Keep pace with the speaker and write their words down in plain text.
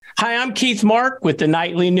Hi, I'm Keith Mark with the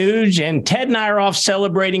Nightly Nuge, and Ted and I are off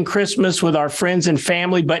celebrating Christmas with our friends and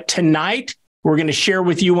family. But tonight, we're going to share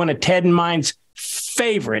with you one of Ted and mine's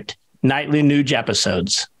favorite Nightly Nuge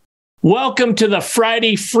episodes. Welcome to the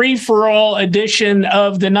Friday free-for-all edition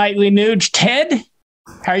of the Nightly Nuge. Ted,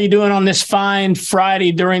 how are you doing on this fine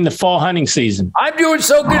Friday during the fall hunting season? I'm doing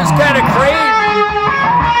so good, it's kind of crazy.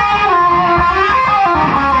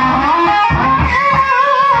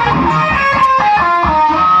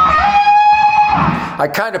 I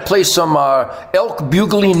kind of play some elk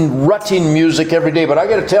bugling, rutting music every day, but I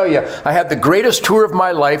got to tell you, I had the greatest tour of my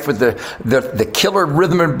life with the killer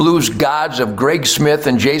rhythm and blues gods of Greg Smith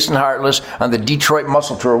and Jason Hartless on the Detroit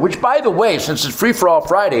Muscle Tour, which, by the way, since it's Free for All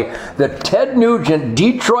Friday, the Ted Nugent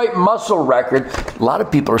Detroit Muscle record, a lot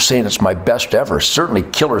of people are saying it's my best ever, certainly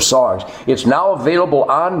killer songs. It's now available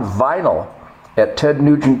on vinyl at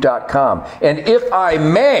tednugent.com. And if I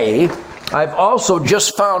may, I've also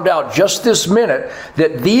just found out just this minute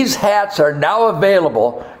that these hats are now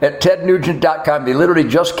available at tednugent.com. They literally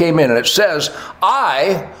just came in, and it says,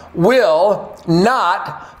 "I will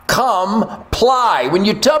not comply." When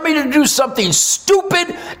you tell me to do something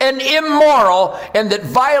stupid and immoral and that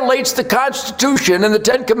violates the Constitution and the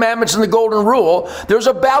Ten Commandments and the Golden Rule, there's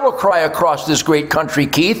a battle cry across this great country,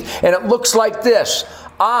 Keith, and it looks like this: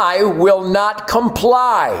 "I will not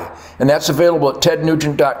comply." And that's available at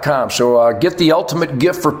tednugent.com. So get the ultimate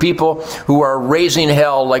gift for people who are raising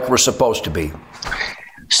hell like we're supposed to be.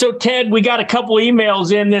 So, Ted, we got a couple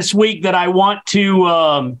emails in this week that I want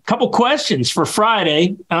to, couple questions for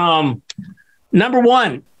Friday. Number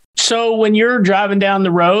one, so when you're driving down the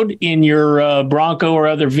road in your Bronco or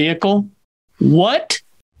other vehicle, what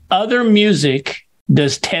other music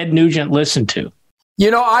does Ted Nugent listen to? You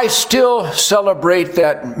know, I still celebrate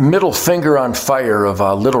that middle finger on fire of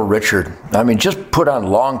Little Richard. I mean, just put on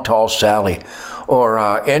Long Tall Sally or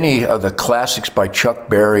any of the classics by Chuck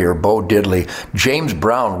Berry or Bo Diddley, James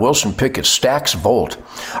Brown, Wilson Pickett, Stax Volt.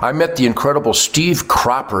 I met the incredible Steve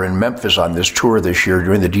Cropper in Memphis on this tour this year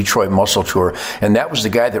during the Detroit Muscle Tour, and that was the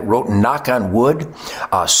guy that wrote Knock on Wood,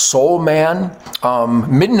 Soul Man,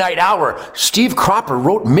 Midnight Hour. Steve Cropper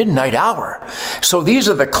wrote Midnight Hour. So these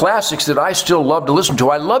are the classics that I still love to listen to.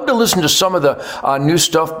 I love to listen to some of the new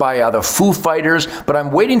stuff by the Foo Fighters, but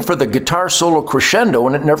I'm waiting for the guitar solo crescendo,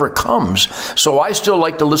 and it never comes. So I still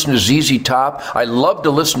like to listen to ZZ Top. I love to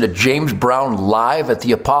listen to James Brown live at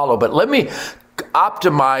the Apollo, but let me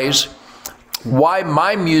optimize why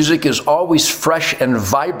my music is always fresh and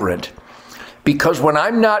vibrant. Because when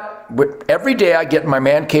I'm not, every day I get in my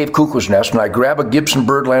man cave cuckoo's nest and I grab a Gibson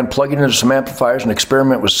Birdland, plug it into some amplifiers and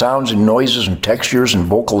experiment with sounds and noises and textures and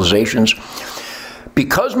vocalizations.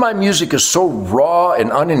 Because my music is so raw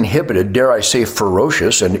and uninhibited, dare I say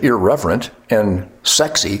ferocious and irreverent and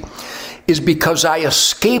sexy, is because I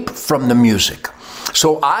escape from the music.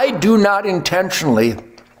 So I do not intentionally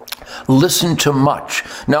listen to much.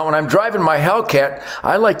 Now, when I'm driving my Hellcat,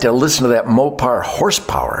 I like to listen to that Mopar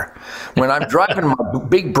horsepower. When I'm driving my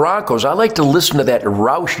big Broncos, I like to listen to that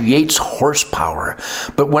Roush Yates horsepower.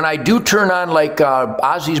 But when I do turn on like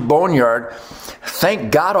Ozzy's Boneyard,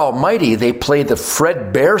 thank God Almighty, they play the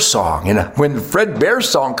Fred Bear song. And when the Fred Bear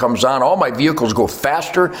song comes on, all my vehicles go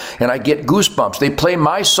faster and I get goosebumps. They play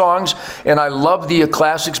my songs, and I love the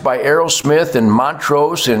classics by Aerosmith and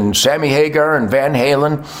Montrose and Sammy Hagar and Van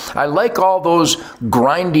Halen. I like all those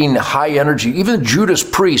grinding, high energy, even Judas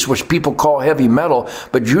Priest, which people call heavy metal,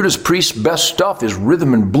 but Judas Priest's best stuff is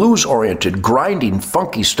rhythm and blues oriented, grinding,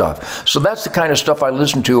 funky stuff. So that's the kind of stuff I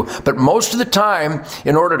listen to. But most of the time,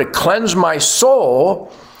 in order to cleanse my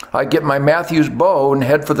soul, I get my Matthews bow and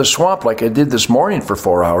head for the swamp like I did this morning for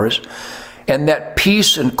 4 hours. And that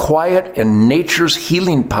peace and quiet and nature's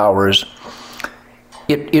healing powers,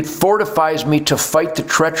 it fortifies me to fight the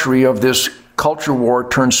treachery of this culture war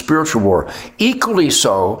turned spiritual war. Equally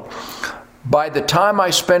so, by the time I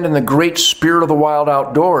spend in the great spirit of the wild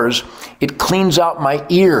outdoors, it cleans out my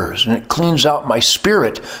ears and it cleans out my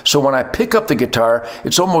spirit. So when I pick up the guitar,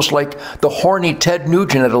 it's almost like the horny Ted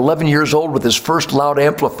Nugent at 11 years old with his first loud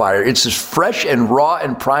amplifier. It's as fresh and raw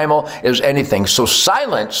and primal as anything. So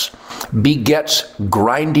silence begets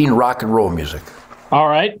grinding rock and roll music. All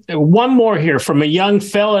right. One more here from a young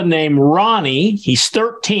fella named Ronnie. He's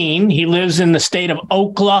 13. He lives in the state of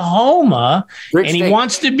Oklahoma, and he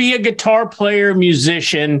wants to be a guitar player,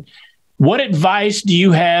 musician. What advice do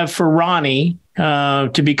you have for Ronnie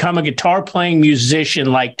to become a guitar playing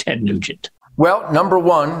musician like Ted Nugent? Well, number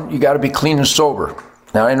one, you got to be clean and sober.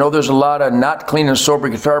 Now, I know there's a lot of not clean and sober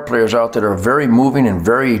guitar players out there that are very moving and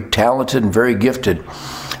very talented and very gifted.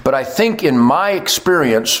 But I think in my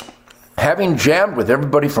experience, having jammed with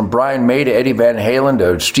everybody from Brian May to Eddie Van Halen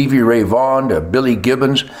to Stevie Ray Vaughan to Billy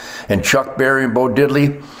Gibbons and Chuck Berry and Bo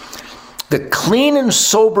Diddley, the clean and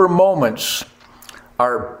sober moments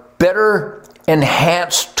are better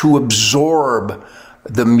enhanced to absorb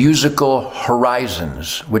the musical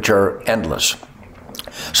horizons, which are endless.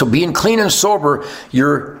 So being clean and sober,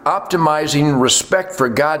 you're optimizing respect for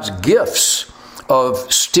God's gifts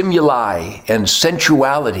of stimuli and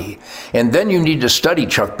sensuality. And then you need to study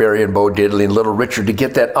Chuck Berry and Bo Diddley and Little Richard to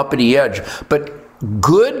get that uppity edge. But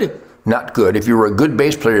not good. If you were a good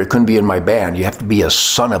bass player, you couldn't be in my band. You have to be a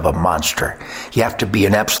son of a monster. You have to be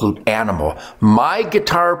an absolute animal. My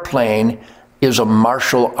guitar playing is a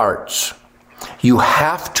martial arts. You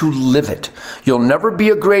have to live it. You'll never be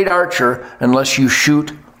a great archer unless you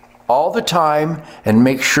shoot all the time and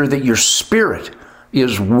make sure that your spirit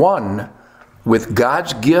is one with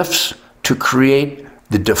God's gifts to create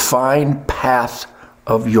the defined path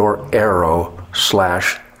of your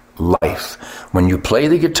arrow/life. When you play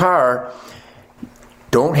the guitar,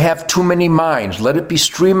 don't have too many minds. Let it be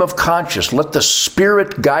stream of conscious. Let the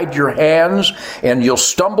Spirit guide your hands, and you'll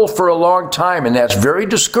stumble for a long time, and that's very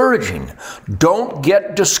discouraging. Don't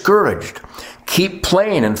get discouraged. Keep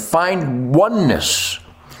playing and find oneness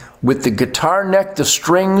with the guitar neck, the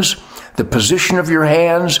strings, the position of your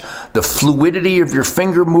hands, the fluidity of your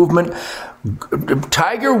finger movement.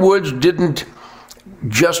 Tiger Woods didn't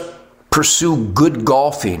just pursue good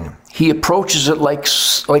golfing. He approaches it like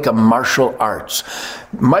a martial arts.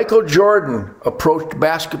 Michael Jordan approached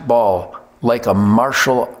basketball like a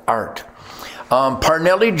martial art.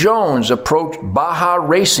 Parnelli Jones approached Baja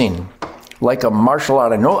racing like a martial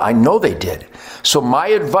art. I know they did. So my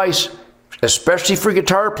advice, especially for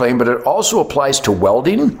guitar playing, but it also applies to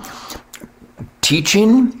welding,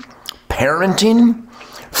 teaching, parenting,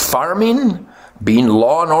 farming, being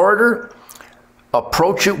law and order.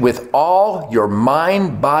 Approach it with all your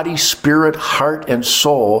mind, body, spirit, heart, and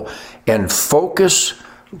soul, and focus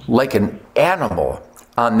like an animal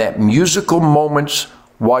on that musical moments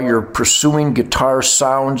while you're pursuing guitar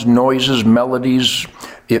sounds, noises, melodies,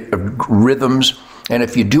 rhythms. And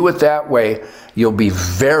if you do it that way, you'll be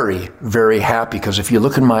very, very happy. Because if you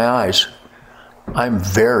look in my eyes, I'm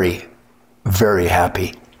very, very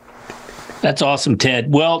happy. That's awesome,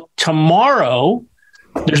 Ted. Well, tomorrow,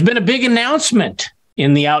 there's been a big announcement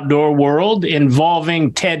in the outdoor world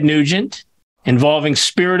involving Ted Nugent, involving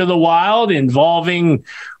Spirit of the Wild, involving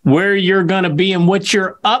where you're going to be and what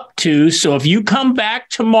you're up to. So if you come back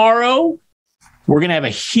tomorrow, we're going to have a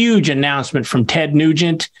huge announcement from Ted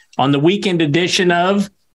Nugent on the weekend edition of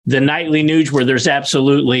the Nightly Nuge, where there's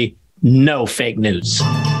absolutely no fake news.